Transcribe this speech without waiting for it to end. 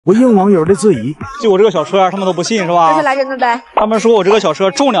回应网友的质疑，就我这个小车，他们都不信是吧？这是来真的呗？他们说我这个小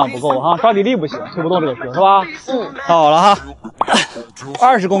车重量不够哈，抓地力不行，推不动这个车是吧？看好了哈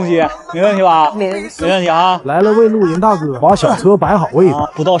，20公斤，没问题吧？没问题，没问题啊！来了位路人大哥，把小车摆好位置，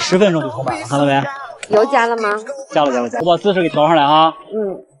不到10分钟就投摆了，看到没？油加了吗？加了。我把姿势给调上来哈。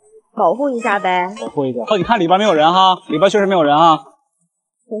保护一下呗。保护一下。你看里边没有人哈，里边确实没有人哈。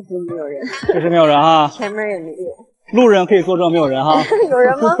确实没有人。确实没有人哈。前面也没有。路人可以作证没有人哈。有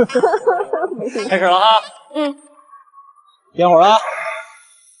人吗？开始了哈。点会儿啊。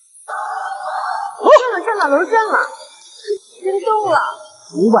转了，轮转了，真动了。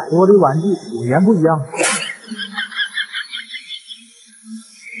500多的玩具，语言不一样。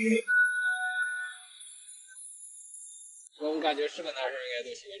我感觉是个男生应该都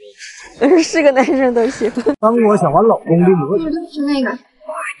喜欢这个。是个男生都喜欢。当我想玩老公的模式，是那个。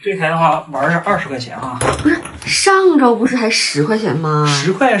这台的话玩是20块钱啊。不是上周不是还10块钱吗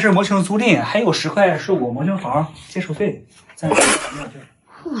？10块是模型租赁，还有10块是我模型房接手费。我的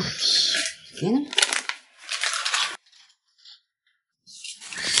天！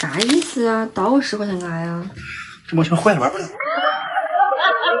啥意思啊？倒我10块钱来啊！这模型坏了玩不了。